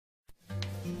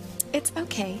It's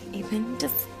okay, Ethan.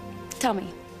 Just tell me.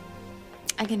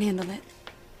 I can handle it.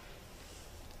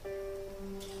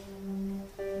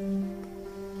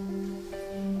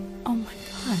 Oh my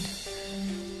God.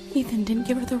 Ethan didn't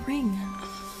give her the ring.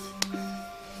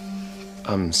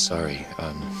 I'm sorry.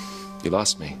 You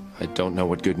lost me. I don't know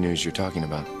what good news you're talking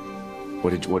about.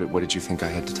 What did you think I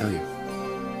had to tell you?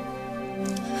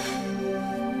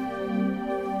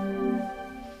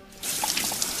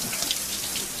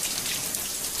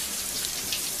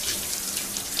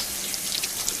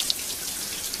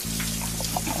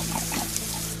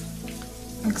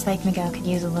 Looks like Miguel could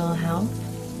use a little help.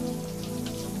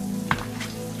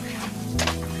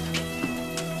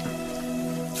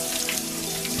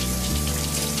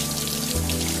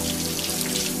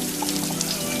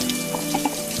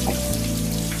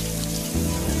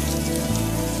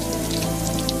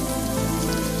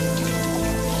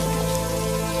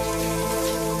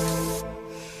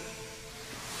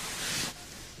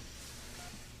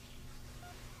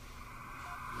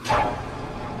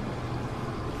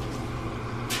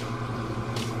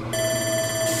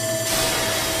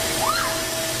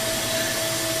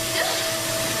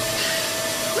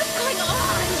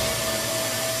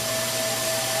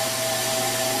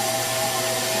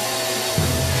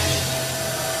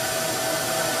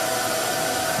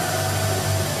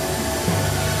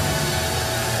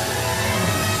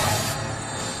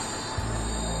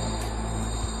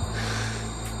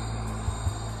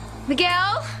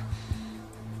 Miguel?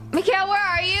 Miguel, where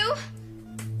are you?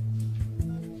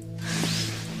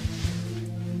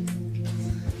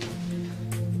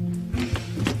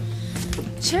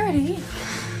 Charity?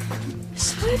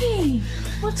 Sweetie,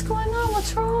 what's going on?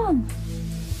 What's wrong?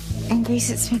 In Greece,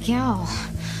 it's Miguel.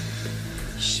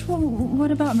 Well,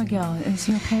 what about Miguel? Is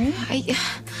he okay?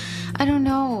 I don't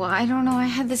know. I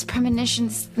had this premonition,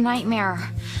 this nightmare.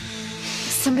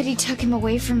 Somebody took him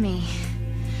away from me.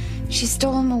 She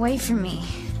stole him away from me.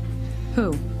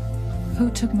 Who? Who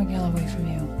took Miguel away from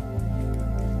you?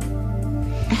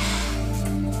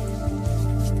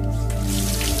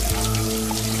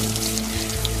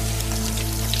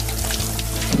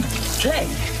 Jay!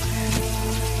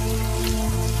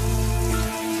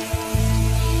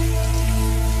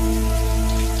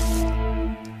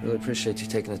 Really appreciate you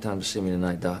taking the time to see me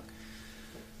tonight, Doc.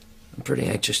 I'm pretty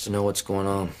anxious to know what's going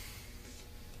on.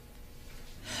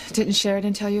 Didn't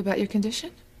Sheridan tell you about your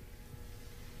condition?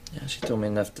 Yeah, she told me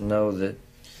enough to know that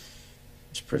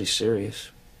it's pretty serious.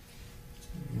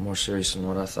 More serious than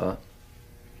what I thought.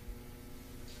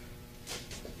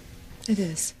 It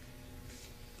is.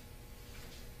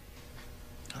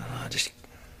 I don't know, I just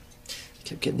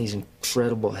kept getting these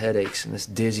incredible headaches and this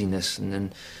dizziness, and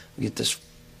then we get this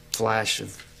flash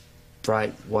of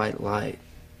bright white light.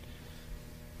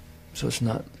 So it's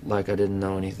not like I didn't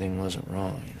know anything wasn't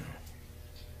wrong, you know.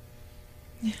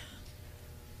 Yeah.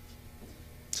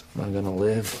 So am I gonna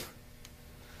live?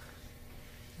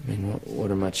 I mean,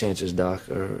 what are my chances, Doc?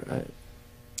 Or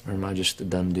am I just a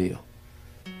done deal?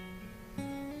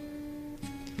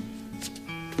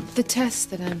 The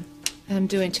test that I'm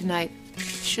doing tonight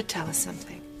should tell us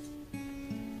something.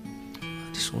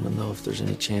 I just want to know if there's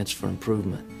any chance for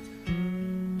improvement. I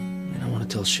mean, I want to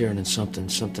tell Sheridan something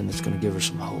that's gonna give her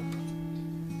some hope.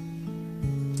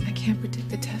 I can't predict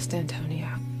the test, Antonio.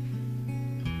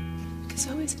 There's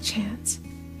always a chance.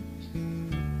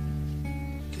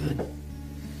 Good.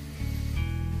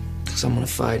 Because I'm gonna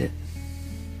fight it.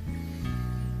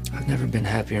 I've never been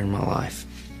happier in my life.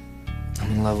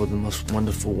 I'm in love with the most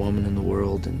wonderful woman in the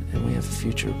world, and we have a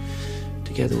future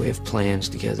together. We have plans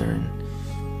together, and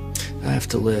I have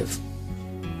to live.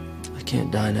 I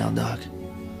can't die now, Doc.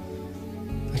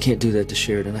 I can't do that to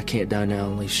Sheridan. I can't die now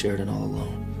and leave Sheridan all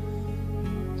alone.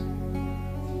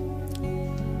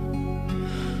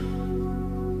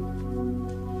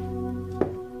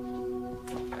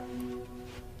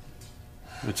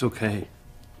 It's okay.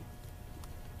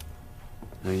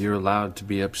 Now, you're allowed to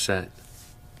be upset.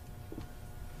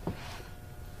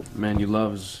 The man you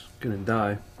love is gonna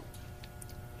die.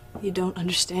 You don't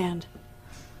understand.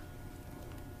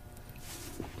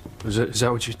 Is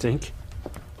that what you think?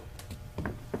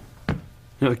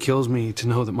 You know, it kills me to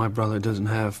know that my brother doesn't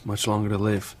have much longer to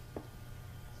live.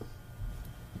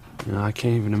 You know, I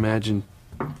can't even imagine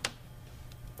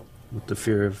what the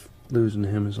fear of losing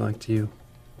him is like to you.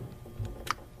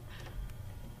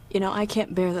 You know, I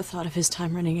can't bear the thought of his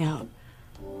time running out.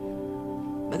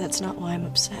 But that's not why I'm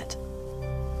upset.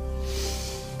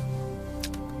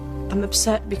 I'm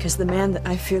upset because the man that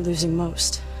I fear losing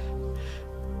most,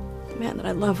 the man that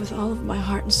I love with all of my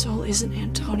heart and soul, isn't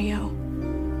Antonio.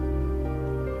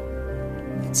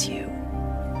 It's you.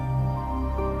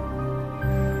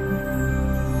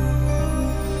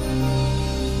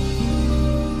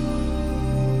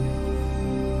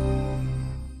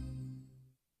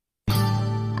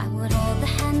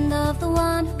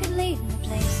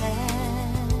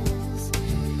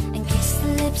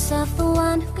 lips of the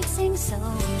one who could sing so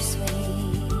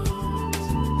sweet.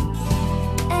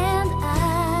 And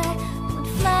I would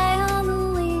fly on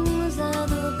the wings of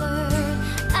the bird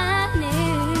I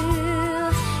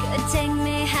knew could take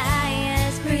me high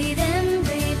as breathe in,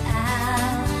 breathe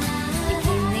out. You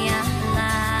keep me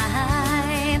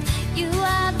alive. You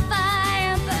are the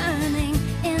fire burning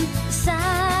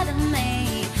inside of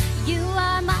me. You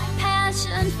are my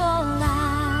passion for life.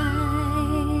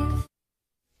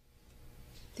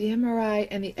 The MRI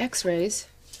and the X-rays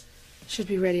should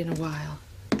be ready in a while.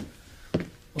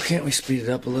 Well, can't we speed it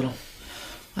up a little?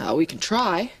 Well, we can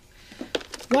try.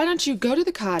 Why don't you go to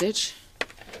the cottage,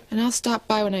 and I'll stop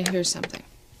by when I hear something.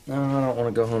 No, I don't want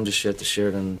to go home just yet to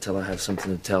Sheridan until I have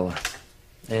something to tell her.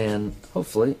 And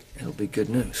hopefully, it'll be good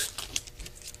news.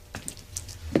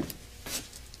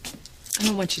 I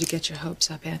don't want you to get your hopes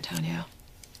up, Antonio.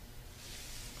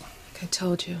 Like I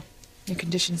told you, your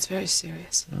condition's very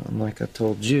serious. And like I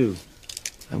told you,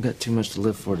 I've got too much to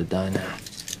live for to die now.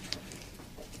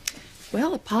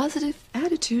 Well, a positive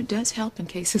attitude does help in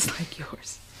cases like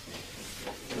yours.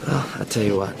 Well, I'll tell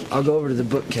you what. I'll go over to the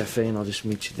book cafe and I'll just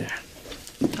meet you there.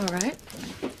 All right.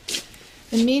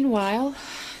 And meanwhile,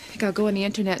 I think I'll go on the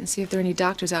internet and see if there are any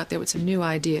doctors out there with some new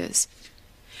ideas.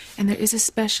 And there is a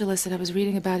specialist that I was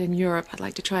reading about in Europe I'd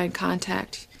like to try and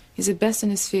contact. He's the best in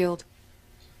his field.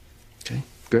 Okay,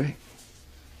 great.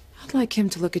 I'd like him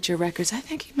to look at your records. I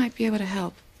think he might be able to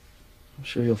help. I'm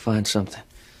sure you'll find something.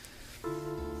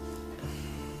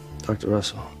 Dr.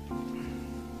 Russell,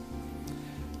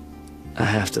 I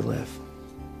have to live.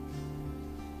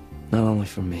 Not only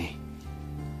for me,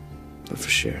 but for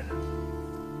Sheridan.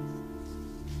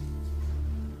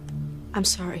 I'm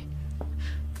sorry.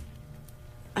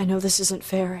 I know this isn't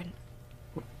fair, and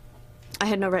I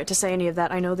had no right to say any of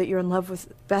that. I know that you're in love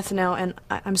with Beth now, and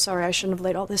I'm sorry. I shouldn't have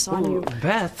laid all this on you.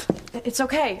 Beth? It's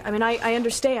okay. I mean, I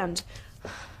understand.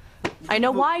 I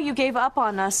know why you gave up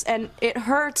on us, and it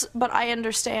hurts, but I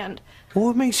understand. Well,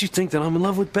 what makes you think that I'm in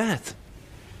love with Beth?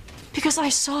 Because I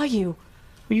saw you.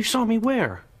 Well, you saw me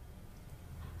where?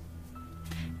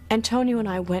 Antonio and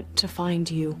I went to find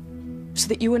you, so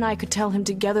that you and I could tell him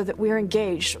together that we're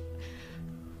engaged.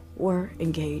 We're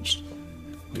engaged.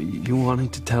 You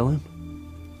wanted to tell him?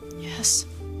 Yes.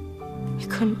 We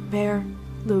couldn't bear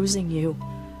losing you.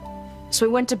 So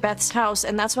we went to Beth's house,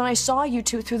 and that's when I saw you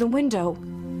two through the window.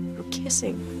 You were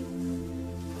kissing.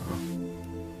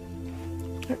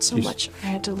 It hurt so much I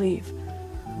had to leave.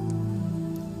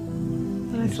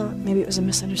 But I thought maybe it was a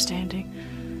misunderstanding.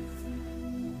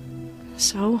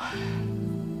 So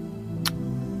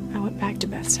I went back to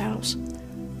Beth's house.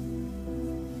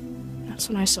 That's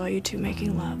when I saw you two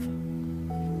making love.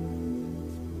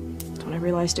 That's when I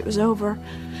realized it was over.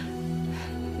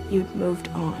 You'd moved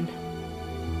on.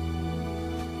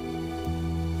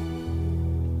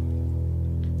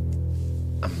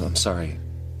 I'm sorry,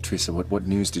 Teresa. What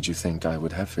news did you think I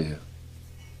would have for you?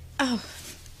 Oh,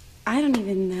 I don't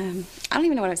even know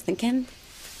what I was thinking.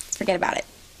 Forget about it.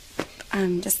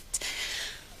 I'm just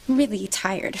really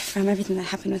tired from everything that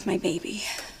happened with my baby.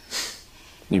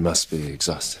 You must be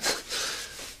exhausted.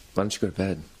 Why don't you go to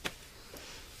bed?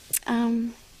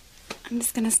 I'm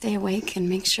just gonna stay awake and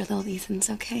make sure little Ethan's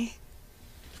okay.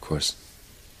 Of course.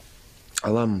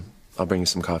 I'll bring you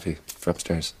some coffee for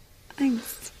upstairs.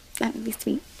 Thanks. That would be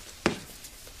sweet.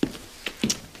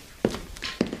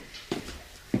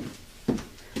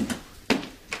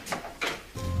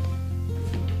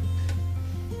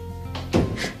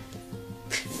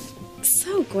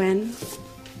 So, Gwen,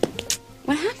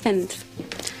 what happened?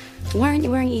 Why aren't you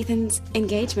wearing Ethan's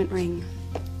engagement ring?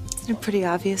 Isn't it pretty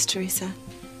obvious, Teresa?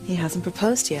 He hasn't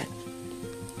proposed yet,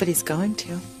 but he's going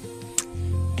to.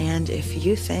 And if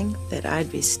you think that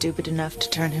I'd be stupid enough to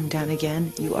turn him down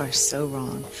again, you are so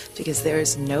wrong. Because there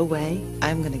is no way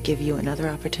I'm going to give you another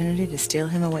opportunity to steal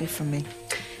him away from me.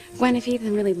 Gwen, if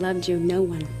Ethan really loved you, no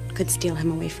one could steal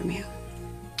him away from you.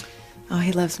 Oh,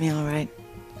 he loves me all right.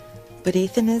 But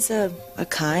Ethan is a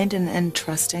kind and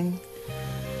trusting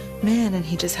man, and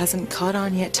he just hasn't caught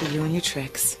on yet to you and your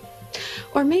tricks.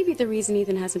 Or maybe the reason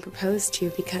Ethan hasn't proposed to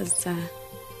you because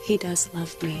he does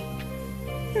love me.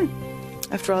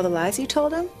 After all the lies you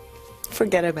told him?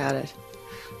 Forget about it.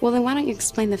 Well, then why don't you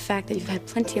explain the fact that you've had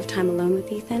plenty of time alone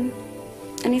with Ethan,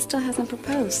 and he still hasn't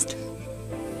proposed?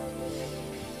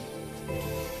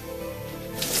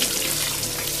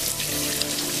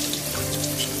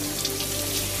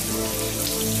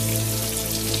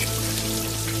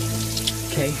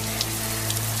 Okay?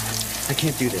 I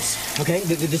can't do this, okay?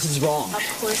 This is wrong. Of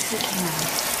course you can.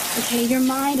 Okay, your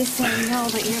mind is saying no,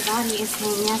 but your body is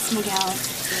saying yes, Miguel.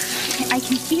 I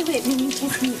can feel it when you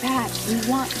kiss me back. You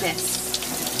want this.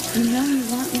 You know you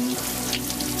want me.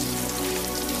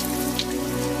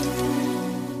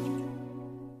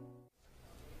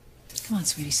 Come on,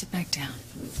 sweetie, sit back down.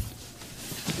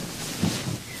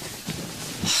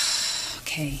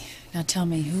 Okay, now tell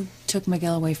me, who took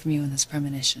Miguel away from you in this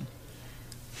premonition?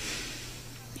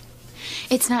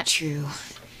 It's not true.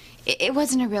 It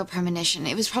wasn't a real premonition.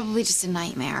 It was probably just a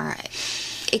nightmare.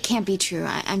 It can't be true.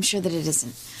 I'm sure that it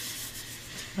isn't.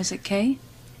 Was it Kay?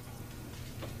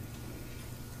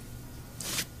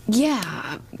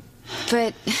 Yeah,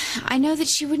 but I know that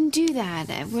she wouldn't do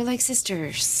that. We're like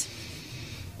sisters.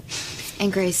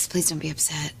 And Grace, please don't be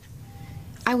upset.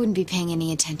 I wouldn't be paying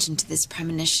any attention to this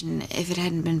premonition if it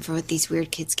hadn't been for what these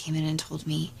weird kids came in and told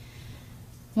me.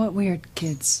 What weird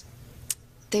kids?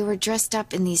 They were dressed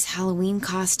up in these Halloween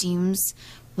costumes.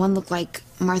 One looked like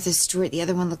Martha Stewart, the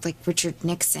other one looked like Richard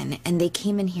Nixon. And they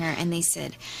came in here and they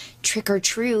said, "Trick or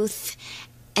truth."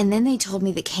 And then they told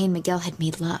me that Kay and Miguel had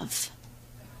made love.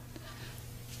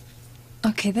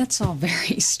 Okay, that's all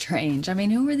very strange. I mean,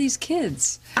 who are these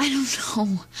kids? I don't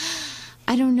know.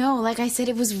 I don't know. Like I said,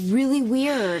 it was really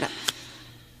weird.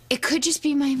 It could just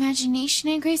be my imagination,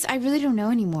 Aunt Grace. I really don't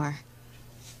know anymore.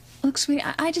 Look, sweetie,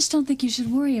 I just don't think you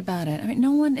should worry about it. I mean,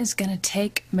 no one is gonna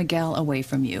take Miguel away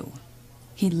from you.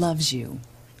 He loves you.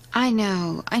 I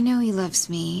know he loves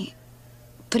me.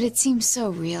 But it seems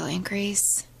so real, Aunt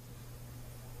Grace.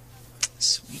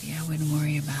 Sweetie, I wouldn't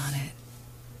worry about it.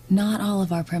 Not all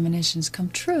of our premonitions come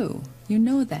true. You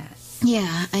know that.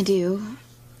 Yeah, I do.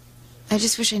 I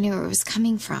just wish I knew where it was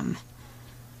coming from.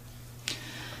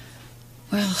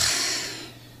 Well,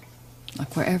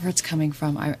 look, wherever it's coming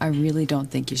from, I really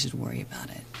don't think you should worry about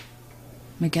it.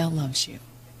 Miguel loves you.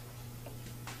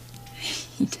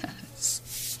 He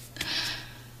does.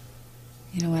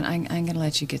 You know what? I'm gonna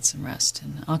let you get some rest,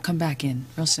 and I'll come back in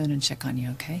real soon and check on you,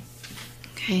 okay?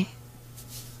 Okay.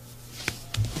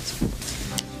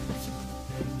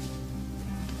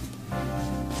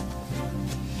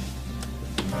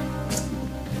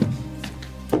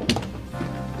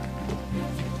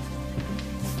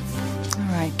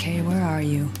 All right, Kay, where are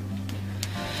you?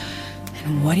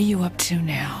 And what are you up to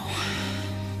now?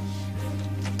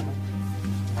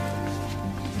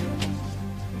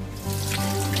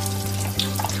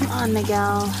 Come on,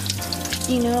 Miguel.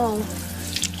 You know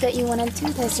that you want to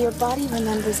do this. Your body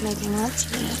remembers making love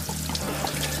to me.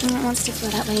 And it wants to feel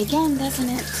that way again, doesn't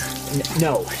it?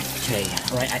 No, Kay,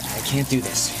 all right? I can't do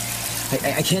this.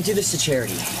 I can't do this to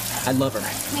Charity. I love her.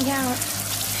 Miguel,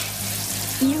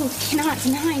 you cannot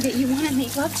deny that you want to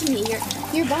make love to me.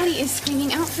 Your body is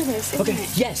screaming out for this, isn't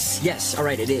it? Yes, all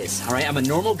right, it is. All right, I'm a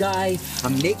normal guy.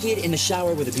 I'm naked in the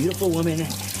shower with a beautiful woman.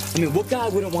 I mean, what guy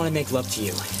wouldn't want to make love to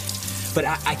you? But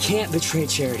I can't betray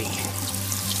Charity.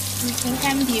 You think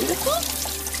I'm beautiful?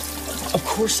 Of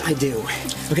course I do.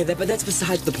 Okay, but that's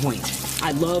besides the point.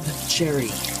 I love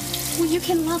Charity. Well, you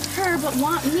can love her, but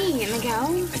want me,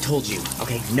 Miguel. I told you,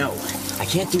 okay? No, I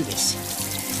can't do this.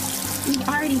 You've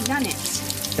already done it.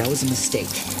 That was a mistake.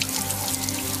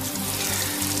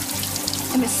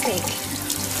 A mistake.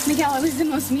 Miguel, it was the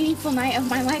most meaningful night of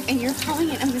my life, and you're calling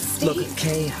it a mistake. Look,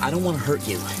 Kay, I don't want to hurt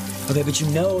you. Okay, but you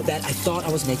know that I thought I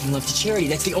was making love to Charity.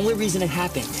 That's the only reason it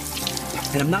happened.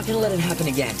 And I'm not going to let it happen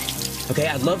again. Okay,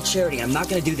 I love Charity. I'm not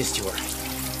going to do this to her.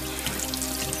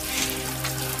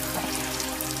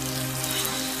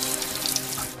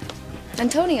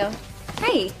 Antonio,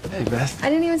 hey. Hey, Beth. I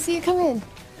didn't even see you come in.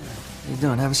 How you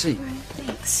doing? Have a seat. All right,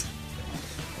 thanks.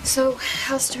 So,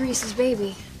 how's Teresa's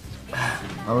baby?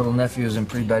 My little nephew was in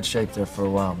pretty bad shape there for a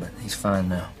while, but he's fine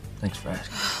now. Thanks for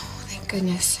asking. Oh, thank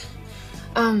goodness.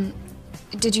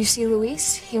 Did you see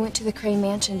Luis? He went to the Crane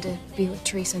Mansion to be with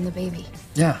Teresa and the baby.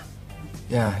 Yeah,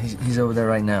 he's over there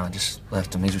right now. I just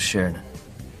left him. He's with Sheridan.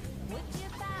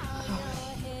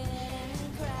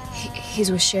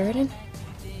 He's with Sheridan?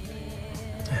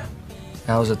 Yeah.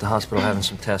 I was at the hospital having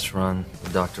some tests run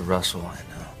with Dr. Russell. And,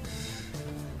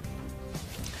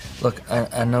 look,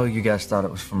 I know you guys thought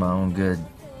it was for my own good,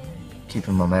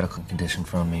 keeping my medical condition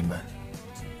from me, but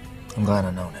I'm glad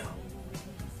I know now.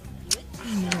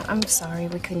 I know, I'm sorry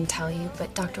we couldn't tell you,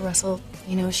 but Dr. Russell,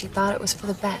 you know, she thought it was for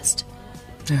the best.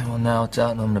 Yeah, well, now it's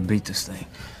out and I'm gonna beat this thing.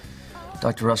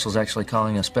 Dr. Russell's actually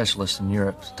calling a specialist in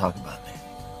Europe to talk about me.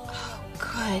 Oh,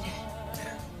 good.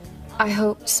 I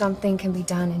hope something can be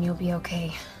done and you'll be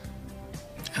okay.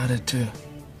 I did too.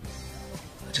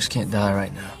 I just can't die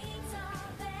right now.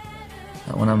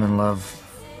 Not when I'm in love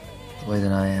the way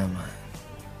that I am.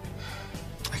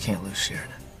 I can't lose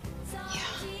Sheridan.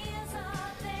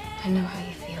 I know how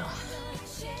you feel.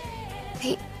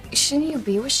 Hey, shouldn't you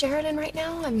be with Sheridan right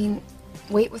now? I mean,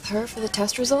 wait with her for the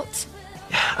test results?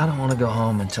 I don't want to go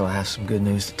home until I have some good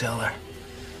news to tell her.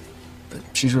 But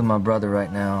she's with my brother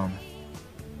right now.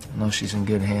 I know she's in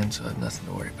good hands, so I have nothing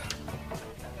to worry about.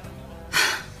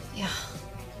 Yeah.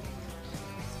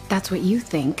 That's what you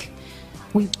think.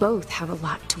 We both have a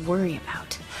lot to worry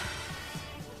about.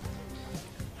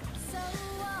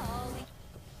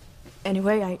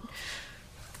 Anyway,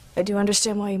 I do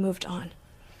understand why you moved on.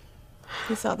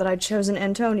 You thought that I'd chosen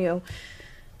Antonio.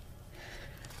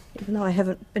 Even though I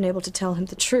haven't been able to tell him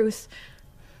the truth,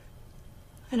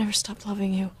 I never stopped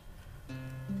loving you.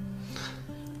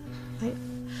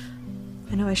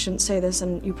 I know I shouldn't say this,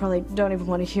 and you probably don't even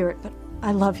want to hear it, but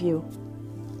I love you.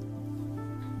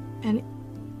 And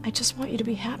I just want you to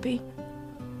be happy.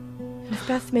 And if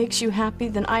Beth makes you happy,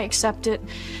 then I accept it,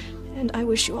 and I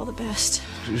wish you all the best.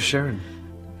 Sharon,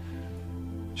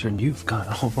 you've got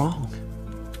it all wrong.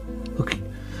 Look,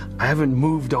 I haven't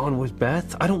moved on with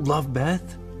Beth. I don't love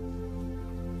Beth.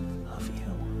 I love you.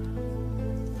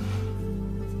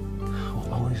 I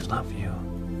will always love you.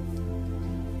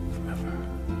 Forever.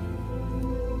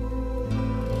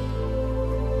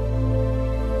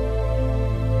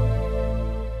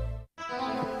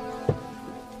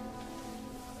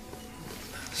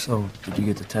 So, did you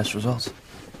get the test results?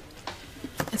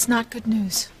 It's not good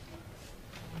news.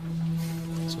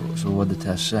 So what'd the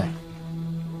test say?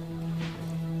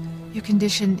 Your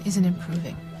condition isn't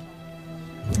improving.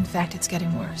 In fact, it's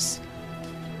getting worse.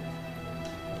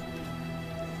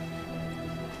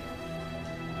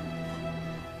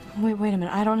 Wait a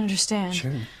minute. I don't understand.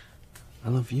 Sharon, I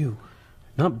love you.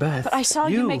 Not Beth. But I saw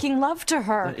you making love to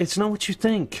her. It's not what you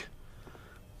think.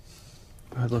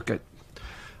 Look, I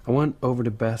went over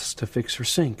to Beth's to fix her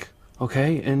sink,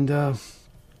 okay? And,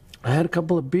 I had a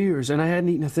couple of beers, and I hadn't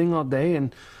eaten a thing all day,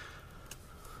 and...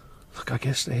 Look, I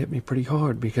guess they hit me pretty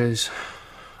hard, because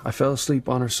I fell asleep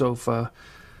on her sofa.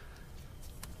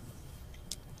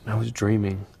 I was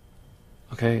dreaming,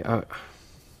 okay?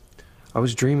 I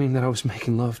was dreaming that I was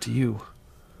making love to you.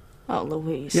 Oh,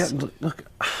 Louise. Yeah, look,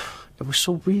 it was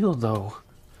so real, though.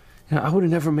 You know, I would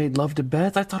have never made love to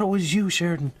Beth. I thought it was you,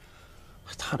 Sheridan.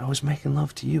 I thought I was making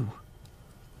love to you.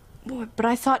 But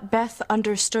I thought Beth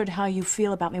understood how you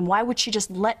feel about me. Why would she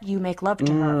just let you make love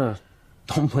to her? No.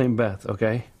 Don't blame Beth,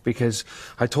 okay? Because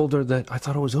I told her that I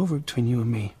thought it was over between you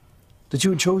and me. That you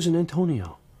had chosen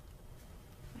Antonio.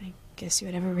 I guess you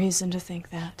had every reason to think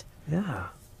that. Yeah.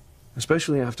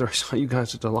 Especially after I saw you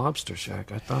guys at the Lobster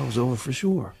Shack. I thought it was over for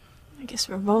sure. I guess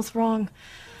we're both wrong.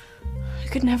 I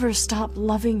could never stop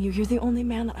loving you. You're the only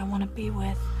man that I want to be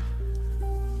with.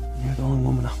 You're the only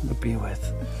woman I want to be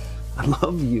with. I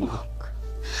love you.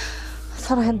 I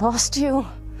thought I had lost you.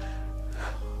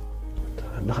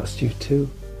 I lost you too.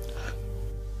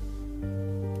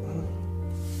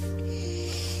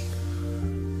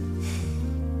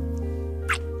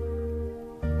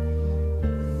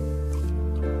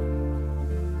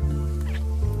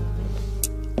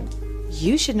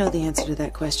 You should know the answer to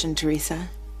that question, Teresa.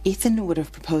 Ethan would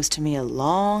have proposed to me a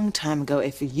long time ago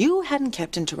if you hadn't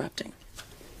kept interrupting.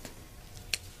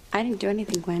 I didn't do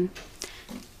anything, Gwen.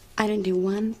 I didn't do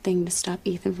one thing to stop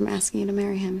Ethan from asking you to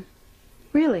marry him.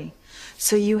 Really?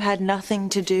 So you had nothing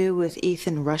to do with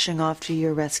Ethan rushing off to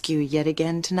your rescue yet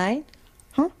again tonight?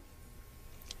 Huh?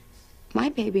 My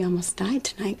baby almost died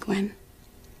tonight, Gwen.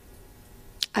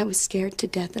 I was scared to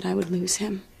death that I would lose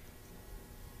him.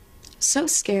 So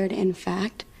scared, in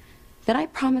fact, that I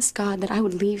promised God that I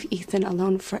would leave Ethan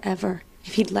alone forever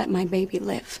if he'd let my baby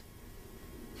live.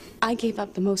 I gave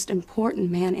up the most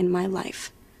important man in my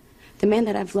life, the man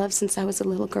that I've loved since I was a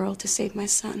little girl, to save my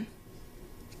son.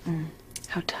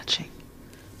 How touching.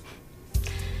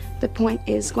 The point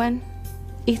is, Gwen,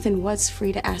 Ethan was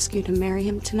free to ask you to marry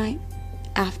him tonight,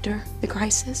 after the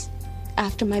crisis,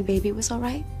 after my baby was all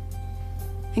right.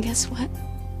 And guess what?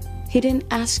 He didn't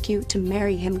ask you to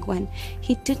marry him, Gwen.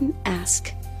 He didn't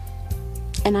ask.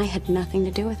 And I had nothing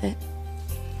to do with it.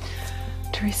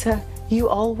 Teresa, you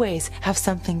always have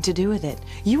something to do with it.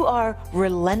 You are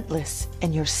relentless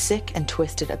in your sick and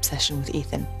twisted obsession with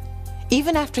Ethan.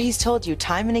 Even after he's told you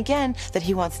time and again that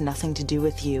he wants nothing to do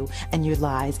with you and your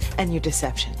lies and your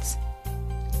deceptions.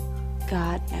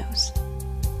 God knows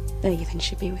that Ethan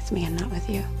should be with me and not with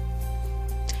you.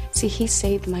 See, he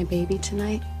saved my baby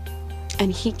tonight,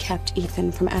 and he kept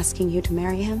Ethan from asking you to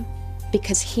marry him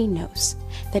because he knows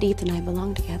that Ethan and I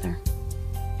belong together.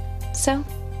 So,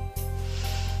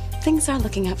 things are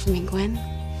looking up for me, Gwen.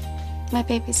 My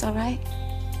baby's all right,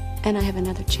 and I have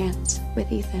another chance with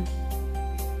Ethan.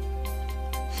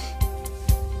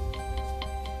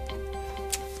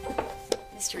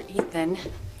 Mr. Ethan,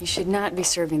 you should not be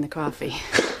serving the coffee.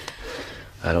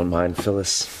 I don't mind,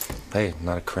 Phyllis. Hey,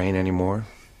 not a crane anymore.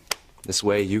 This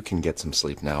way you can get some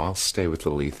sleep now. I'll stay with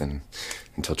little Ethan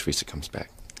until Teresa comes back.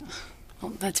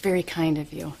 Well, that's very kind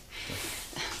of you.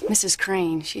 Mrs.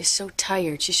 Crane, she is so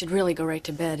tired. She should really go right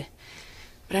to bed.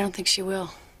 But I don't think she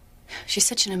will. She's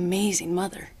such an amazing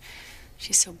mother.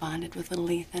 She's so bonded with little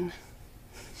Ethan.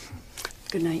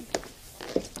 Good night.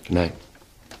 Good night.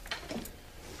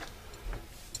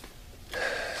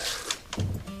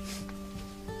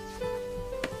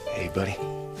 Hey, buddy.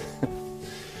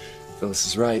 Phyllis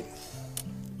is right.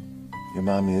 Your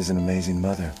mommy is an amazing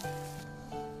mother.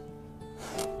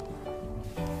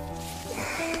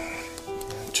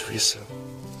 Teresa,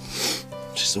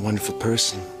 she's a wonderful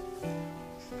person.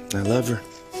 I love her.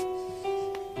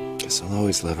 Guess I'll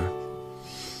always love her.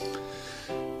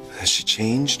 Has she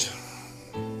changed?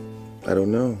 I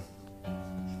don't know.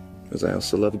 Because I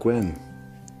also love Gwen.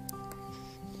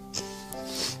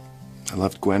 I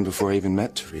loved Gwen before I even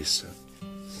met Teresa.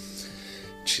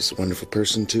 She's a wonderful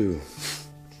person, too.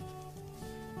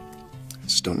 I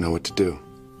just don't know what to do.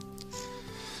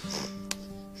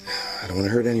 I don't want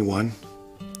to hurt anyone.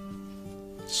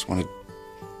 I just want to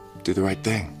do the right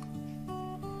thing.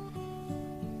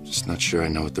 Just not sure I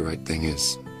know what the right thing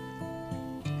is.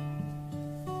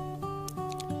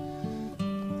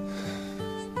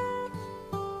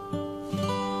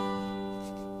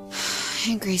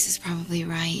 And Grace is probably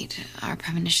right. Our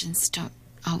premonitions don't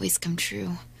always come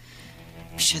true.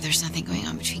 I'm sure there's nothing going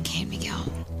on between Kay and Miguel.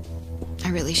 I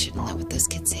really shouldn't let what those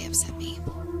kids say upset me.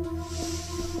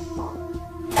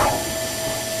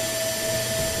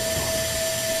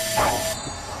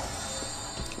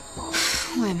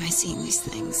 Why am I seeing these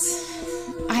things?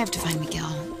 I have to find Miguel,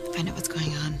 find out what's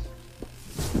going on.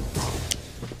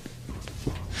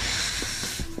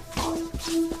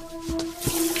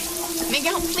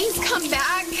 Miguel, please come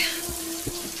back.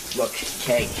 Look,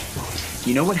 Kay,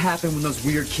 you know what happened when those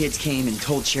weird kids came and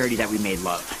told Charity that we made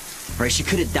love? Right? She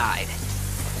could have died.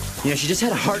 You know, she just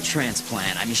had a heart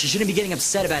transplant. I mean, she shouldn't be getting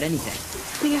upset about anything.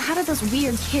 Miguel, how did those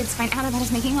weird kids find out about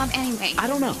us making love anyway? I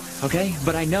don't know, okay?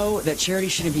 But I know that Charity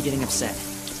shouldn't be getting upset.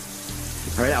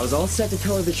 All right, I was all set to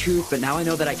tell her the truth, but now I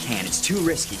know that I can't. It's too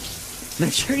risky.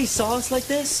 And if Charity saw us like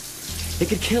this, it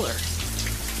could kill her.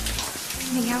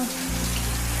 Miguel,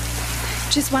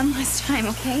 just one last time,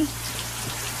 okay?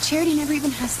 Charity never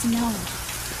even has to know.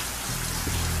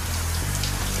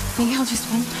 Miguel, just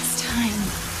one last time.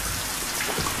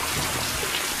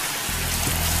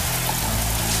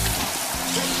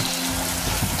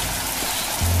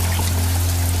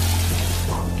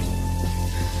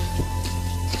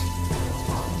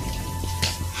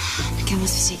 Miguel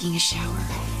must be taking a shower.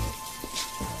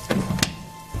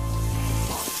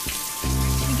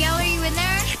 Miguel, are you in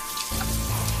there?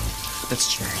 That's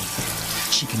Charity.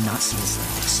 She cannot see us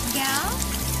like this. Miguel?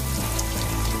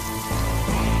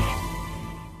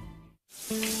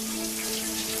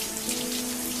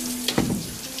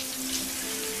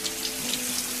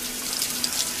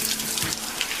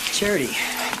 Charity.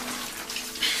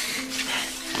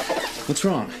 What's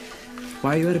wrong?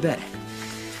 Why are you out of bed?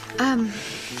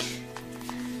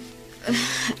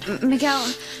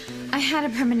 Miguel, I had a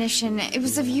premonition. It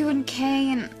was of you and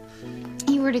Kay, and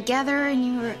you were together, and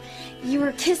you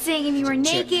were kissing, and you were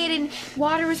naked, and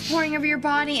water was pouring over your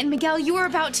body, and Miguel, you were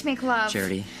about to make love.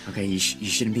 Charity, okay, you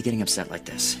shouldn't be getting upset like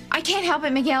this. I can't help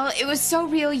it, Miguel. It was so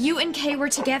real. You and Kay were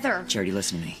together. Charity,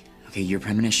 listen to me. Okay, your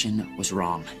premonition was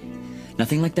wrong.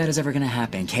 Nothing like that is ever gonna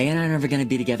happen. Kay and I are never gonna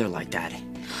be together like that.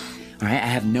 All right, I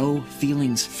have no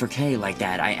feelings for Kay like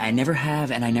that. I never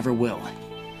have, and I never will.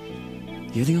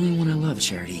 You're the only one I love,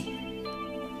 Charity.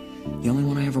 The only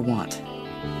one I ever want.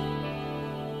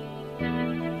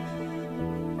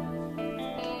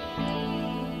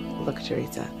 Look,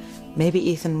 Teresa, maybe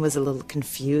Ethan was a little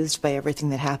confused by everything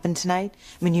that happened tonight.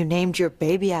 I mean, you named your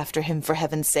baby after him, for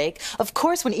heaven's sake. Of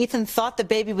course, when Ethan thought the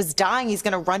baby was dying, he's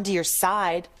going to run to your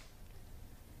side.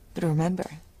 But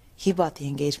remember, he bought the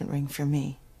engagement ring for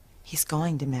me. He's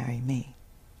going to marry me.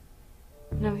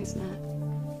 No, he's not.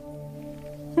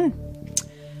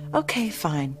 Okay,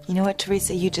 fine. You know what,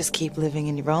 Teresa? You just keep living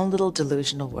in your own little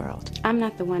delusional world. I'm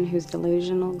not the one who's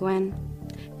delusional, Gwen.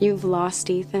 You've lost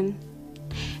Ethan.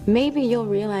 Maybe you'll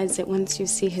realize that once you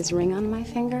see his ring on my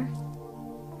finger,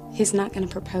 he's not going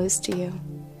to propose to you.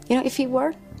 You know, if he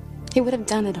were, he would have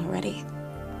done it already.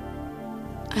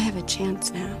 I have a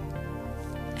chance now,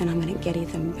 and I'm going to get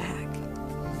Ethan back.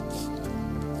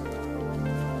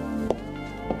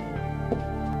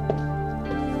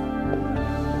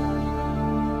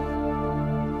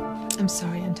 I'm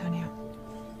sorry, Antonio.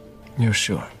 You're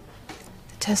sure?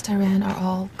 The tests I ran are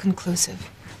all conclusive.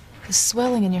 The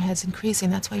swelling in your head's increasing.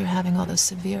 That's why you're having all those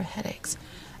severe headaches.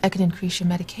 I could increase your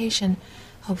medication.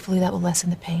 Hopefully that will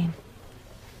lessen the pain.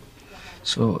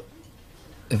 So,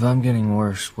 if I'm getting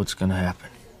worse, what's gonna happen?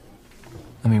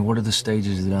 I mean, what are the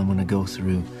stages that I'm gonna go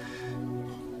through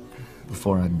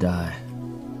before I die?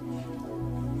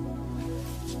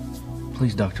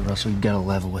 Please, Dr. Russell, you've got to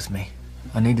level with me.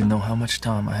 I need to know how much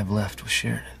time I have left with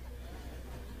Sheridan.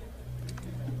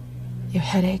 Your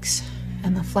headaches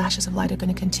and the flashes of light are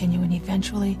going to continue, and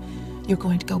eventually you're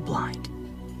going to go blind.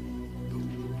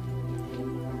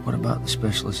 What about the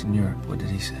specialist in Europe? What did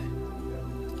he say?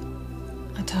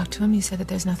 I talked to him. He said that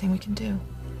there's nothing we can do.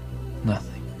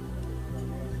 Nothing.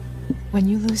 When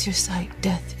you lose your sight,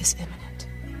 death is imminent.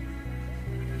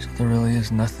 So there really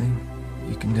is nothing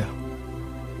you can do?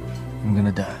 I'm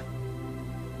gonna die.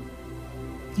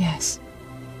 Yes.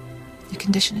 Your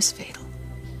condition is fatal.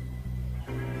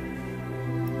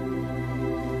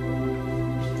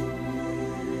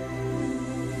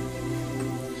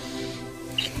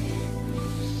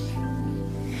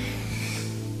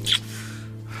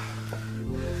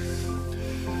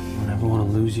 Don't ever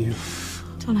want to lose you.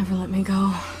 Don't ever let me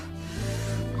go.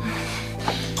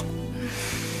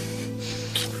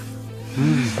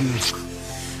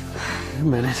 A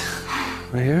minute.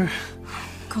 Right here?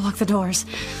 Go lock the doors.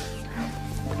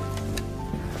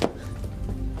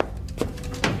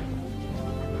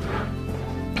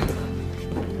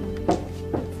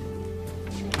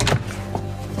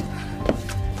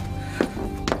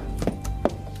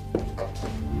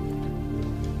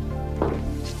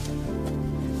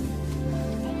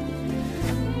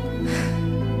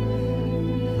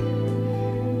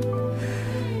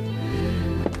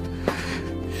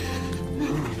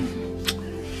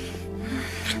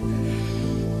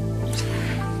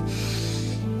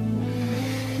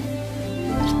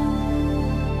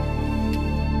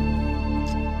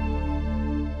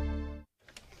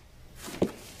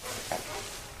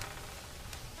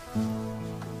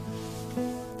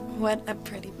 What a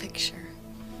pretty picture.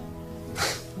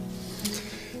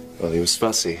 Well, he was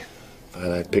fussy,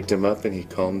 but I picked him up and he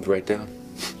calmed right down.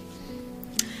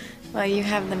 Well, you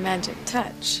have the magic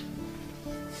touch.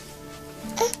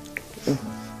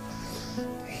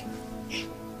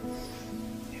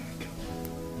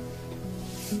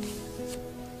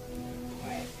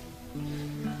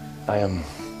 I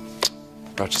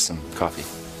brought you some coffee.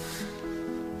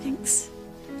 Thanks.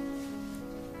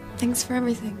 Thanks for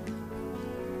everything.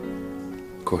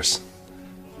 Of course.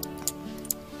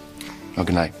 Oh,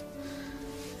 good night.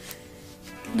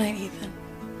 Good night, Ethan.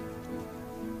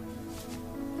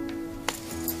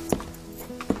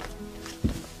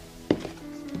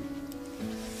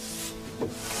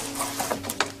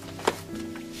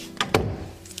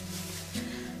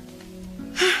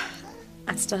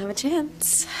 I still have a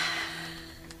chance.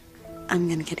 I'm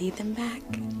gonna get Ethan back.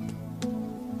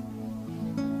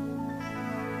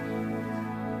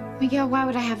 Miguel, why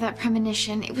would I have that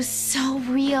premonition? It was so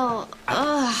real.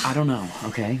 Ugh. I don't know,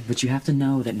 okay? But you have to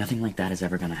know that nothing like that is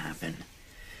ever gonna happen.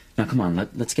 Now, come on,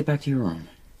 let's get back to your room.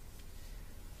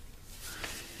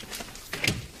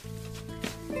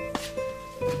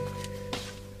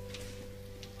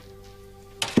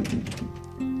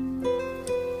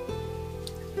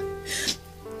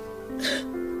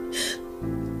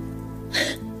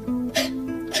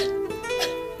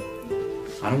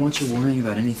 I don't want you worrying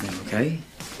about anything, okay?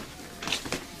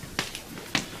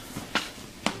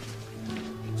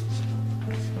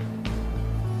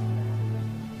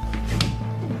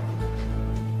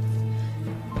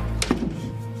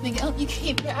 Miguel, you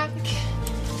came back.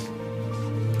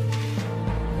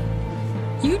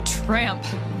 You tramp.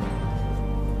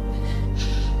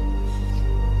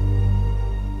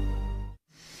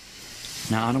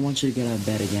 Now, I don't want you to get out of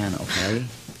bed again, okay?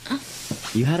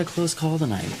 You had a close call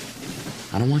tonight.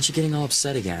 I don't want you getting all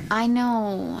upset again. I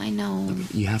know.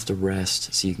 Look, you have to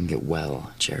rest so you can get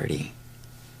well, Charity.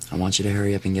 I want you to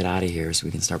hurry up and get out of here so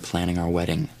we can start planning our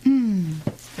wedding.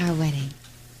 Our wedding.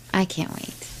 I can't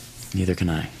wait. Neither can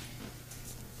I.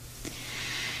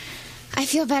 I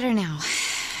feel better now.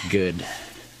 Good.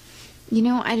 You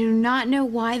know, I do not know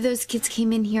why those kids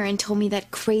came in here and told me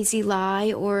that crazy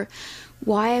lie or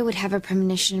why I would have a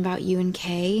premonition about you and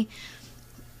Kay,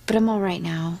 but I'm all right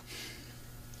now.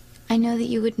 I know that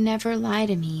you would never lie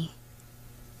to me.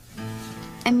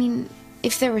 I mean,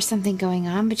 if there was something going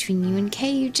on between you and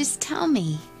Kay, you'd just tell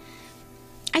me.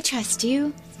 I trust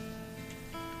you.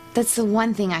 That's the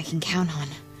one thing I can count on.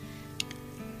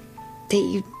 That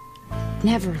you'd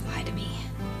never lie to me.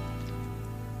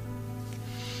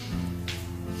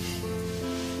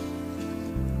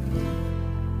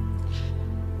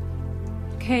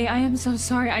 Kay, I am so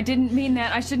sorry. I didn't mean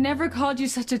that. I should never have called you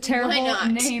such a terrible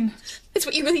name. That's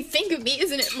what you really think of me,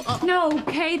 isn't it, Mom? No,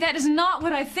 Kay, that is not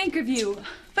what I think of you.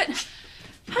 But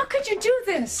how could you do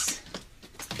this?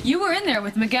 You were in there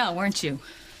with Miguel, weren't you?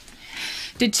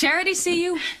 Did Charity see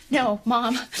you? No,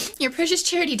 Mom. Your precious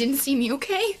Charity didn't see me,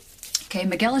 okay? Okay,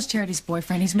 Miguel is Charity's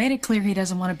boyfriend. He's made it clear he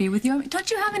doesn't want to be with you. I mean,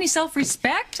 don't you have any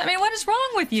self-respect? I mean, what is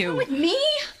wrong with you? With me?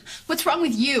 What's wrong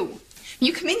with you?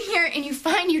 You come in here and you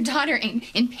find your daughter in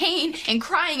pain and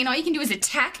crying, and all you can do is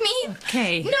attack me?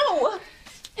 Okay. No!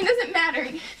 It doesn't matter.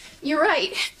 You're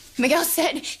right. Miguel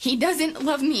said he doesn't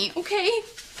love me, okay?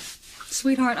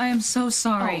 Sweetheart, I am so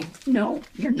sorry. Oh, no,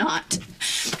 you're not.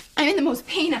 I'm in the most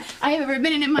pain I have ever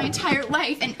been in my entire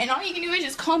life, and all you can do is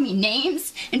just call me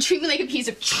names and treat me like a piece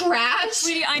of trash.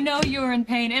 Sweetie, I know you're in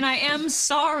pain, and I am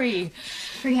sorry.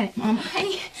 Forget it, Mom,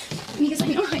 okay? Because I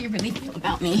know how you really feel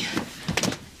about me.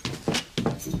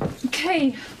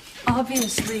 Kay,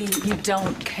 obviously you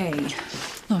don't, Kay.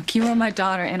 Look, you are my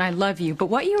daughter, and I love you, but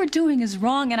what you are doing is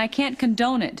wrong, and I can't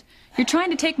condone it. You're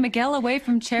trying to take Miguel away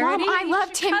from Charity? Mom, I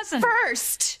loved him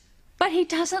first. But he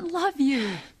doesn't love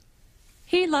you.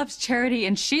 He loves Charity,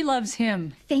 and she loves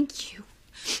him. Thank you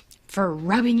for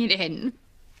rubbing it in.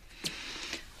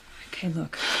 Okay,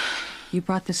 look. You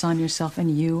brought this on yourself,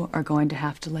 and you are going to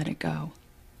have to let it go.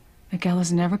 Miguel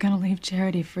is never going to leave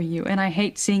Charity for you, and I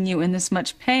hate seeing you in this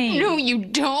much pain. No, you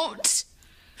don't.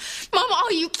 Mom,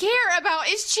 all you care about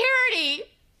is Charity.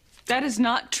 That is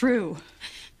not true.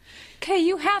 Kay,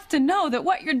 you have to know that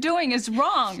what you're doing is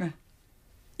wrong.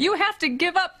 You have to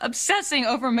give up obsessing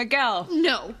over Miguel.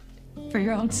 No. For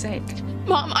your own sake.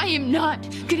 Mom, I am not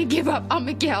gonna give up on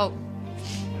Miguel.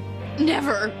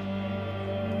 Never.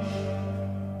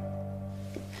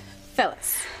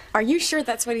 Phyllis, are you sure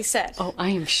that's what he said? Oh, I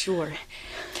am sure.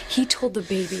 He told the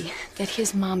baby that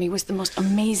his mommy was the most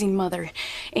amazing mother,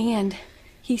 and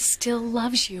he still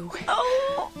loves you.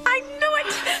 Oh, I knew it!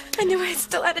 I knew I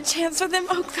still had a chance with him.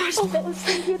 Oh, gosh, Phyllis,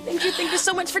 thank you, thank you, thank you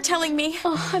so much for telling me.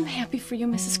 Oh, I'm happy for you,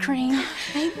 Mrs. Crane.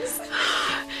 Thanks.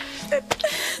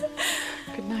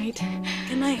 Good night.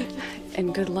 Good night.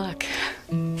 And good luck.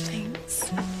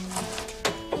 Thanks.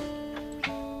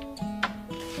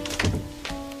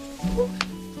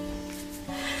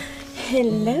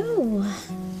 Hello.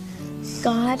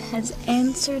 God has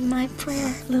answered my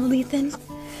prayer, little Ethan.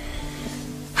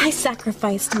 I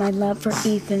sacrificed my love for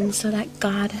Ethan so that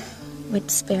God would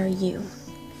spare you.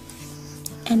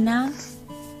 And now,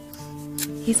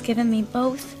 he's given me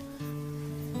both.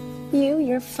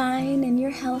 You're fine and you're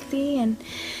healthy, and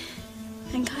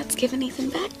God's given Ethan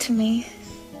back to me.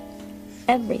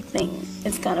 Everything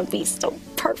is gonna be so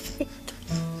perfect.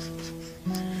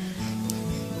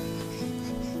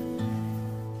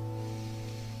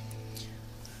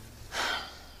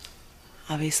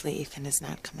 Obviously, Ethan is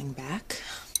not coming back.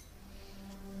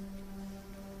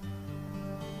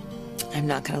 I'm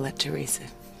not gonna let Teresa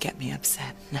get me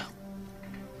upset, no.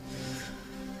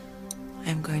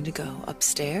 I'm going to go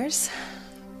upstairs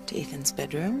to Ethan's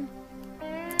bedroom,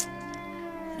 and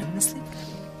I'm gonna sleep.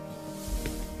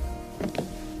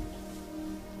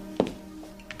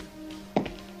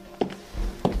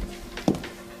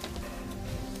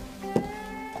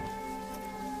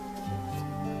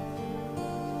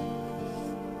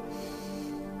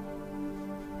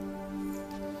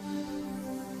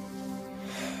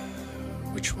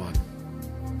 Which one?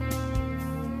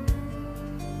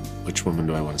 Which woman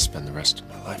do I want to spend the rest of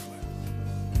my life with?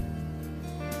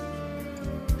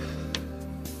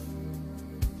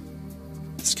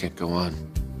 This can't go on.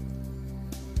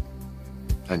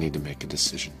 I need to make a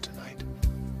decision tonight.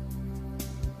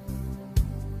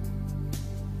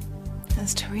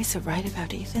 Is Teresa right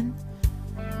about Ethan?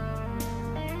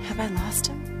 Have I lost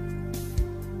him?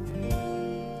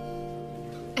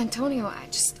 Antonio, I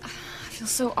feel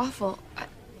so awful.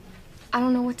 I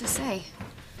don't know what to say.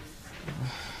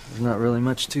 There's not really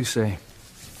much to say.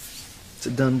 It's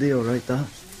a done deal, right, Doc?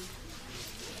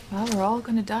 Well, we're all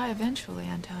gonna die eventually,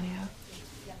 Antonio.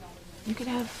 You could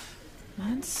have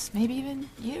months, maybe even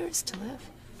years to live.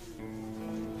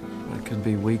 That could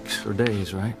be weeks or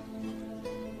days, right?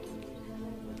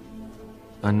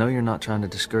 I know you're not trying to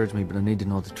discourage me, but I need to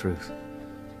know the truth.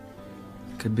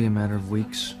 It could be a matter of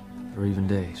weeks or even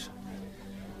days.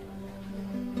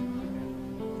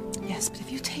 Yes, but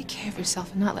if you take care of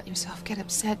yourself and not let yourself get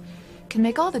upset, it can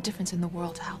make all the difference in the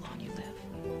world how long you live.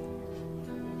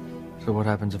 So what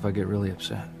happens if I get really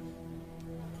upset?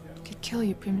 It could kill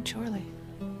you prematurely.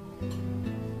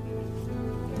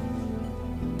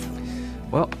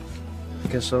 Well, I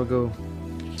guess I'll go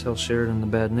tell Sheridan the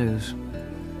bad news.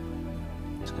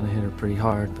 It's gonna hit her pretty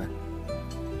hard, but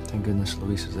thank goodness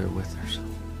Luisa's there with her, so.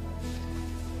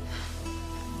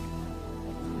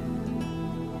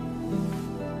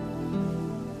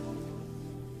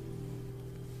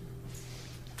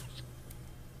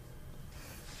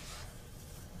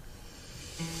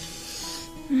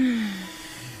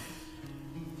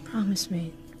 Promise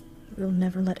me we'll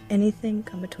never let anything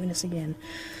come between us again.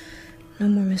 No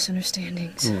more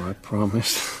misunderstandings. Oh, I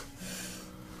promise.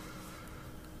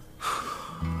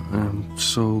 I'm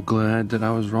so glad that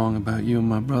I was wrong about you and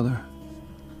my brother.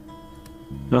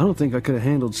 I don't think I could have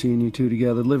handled seeing you two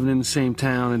together, living in the same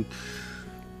town and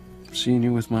seeing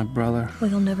you with my brother. Well,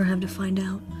 you'll never have to find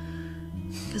out,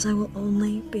 because I will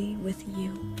only be with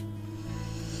you.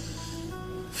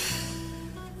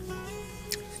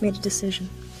 I've made a decision.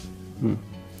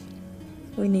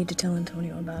 We need to tell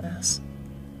Antonio about us.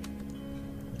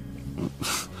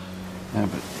 Yeah,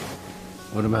 but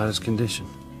what about his condition?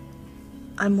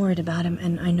 I'm worried about him,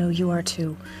 and I know you are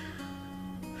too.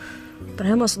 But I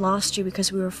almost lost you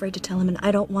because we were afraid to tell him, and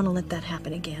I don't want to let that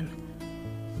happen again.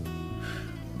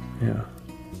 Yeah.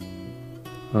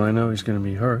 Well, I know he's gonna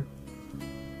be hurt.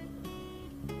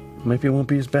 Maybe it won't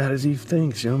be as bad as Eve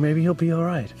thinks, you know? Maybe he'll be all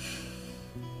right.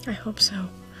 I hope so.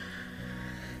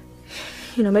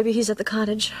 You know, maybe he's at the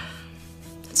cottage.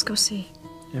 Let's go see.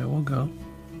 Yeah, we'll go.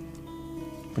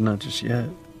 But not just yet.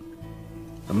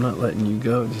 I'm not letting you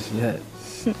go just yet.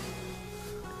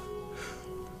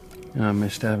 I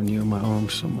missed having you in my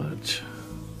arms so much.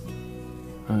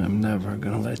 I am never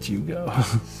gonna let you go.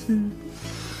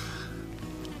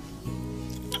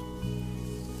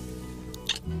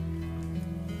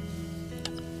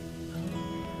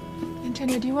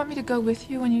 Antonio, do you want me to go with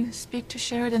you when you speak to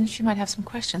Sheridan? She might have some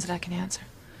questions that I can answer.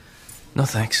 No,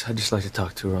 thanks. I'd just like to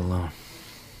talk to her alone.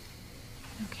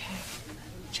 Okay.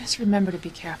 Just remember to be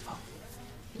careful.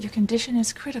 Your condition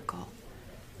is critical.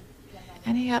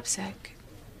 Any upset could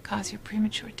cause your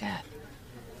premature death.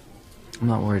 I'm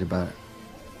not worried about it.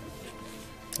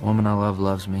 The woman I love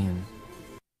loves me, and